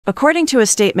According to a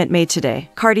statement made today,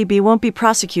 Cardi B won't be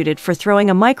prosecuted for throwing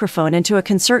a microphone into a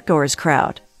concertgoer's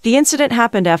crowd. The incident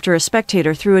happened after a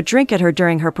spectator threw a drink at her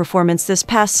during her performance this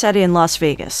past Saturday in Las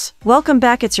Vegas. Welcome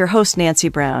back, it's your host Nancy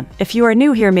Brown. If you are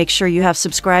new here, make sure you have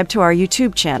subscribed to our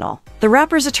YouTube channel. The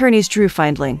rapper's attorneys Drew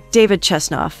Findling, David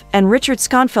Chesnoff, and Richard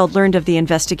Skonfeld learned of the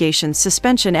investigation's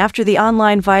suspension after the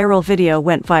online viral video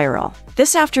went viral.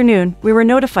 This afternoon, we were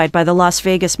notified by the Las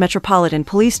Vegas Metropolitan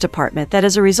Police Department that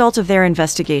as a result of their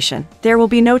investigation, there will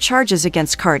be no charges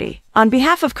against Cardi. On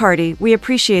behalf of Cardi, we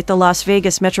appreciate the Las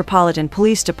Vegas Metropolitan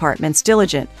Police Department's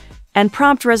diligent and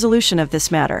prompt resolution of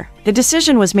this matter. The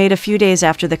decision was made a few days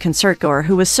after the concertgoer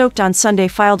who was soaked on Sunday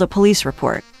filed a police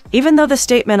report. Even though the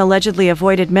statement allegedly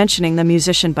avoided mentioning the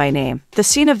musician by name, the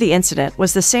scene of the incident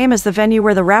was the same as the venue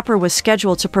where the rapper was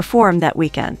scheduled to perform that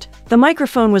weekend. The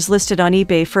microphone was listed on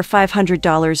eBay for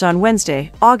 $500 on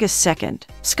Wednesday, August 2nd.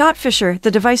 Scott Fisher,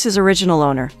 the device's original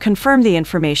owner, confirmed the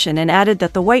information and added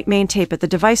that the white main tape at the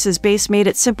device's base made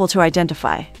it simple to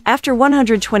identify. After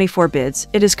 124 bids,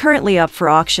 it is currently up for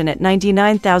auction at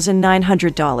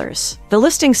 $99,900. The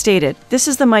listing stated, "This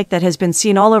is the mic that has been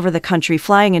seen all over the country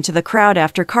flying into the crowd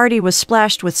after Cardi was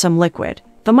splashed with some liquid.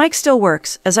 The mic still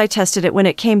works, as I tested it when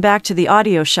it came back to the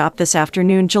audio shop this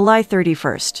afternoon, July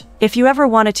 31st. If you ever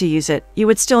wanted to use it, you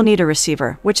would still need a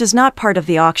receiver, which is not part of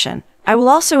the auction. I will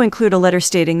also include a letter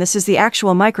stating this is the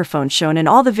actual microphone shown in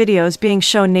all the videos being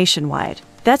shown nationwide."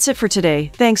 That's it for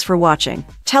today. Thanks for watching.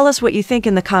 Tell us what you think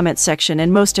in the comment section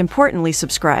and most importantly,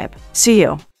 subscribe. See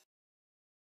you.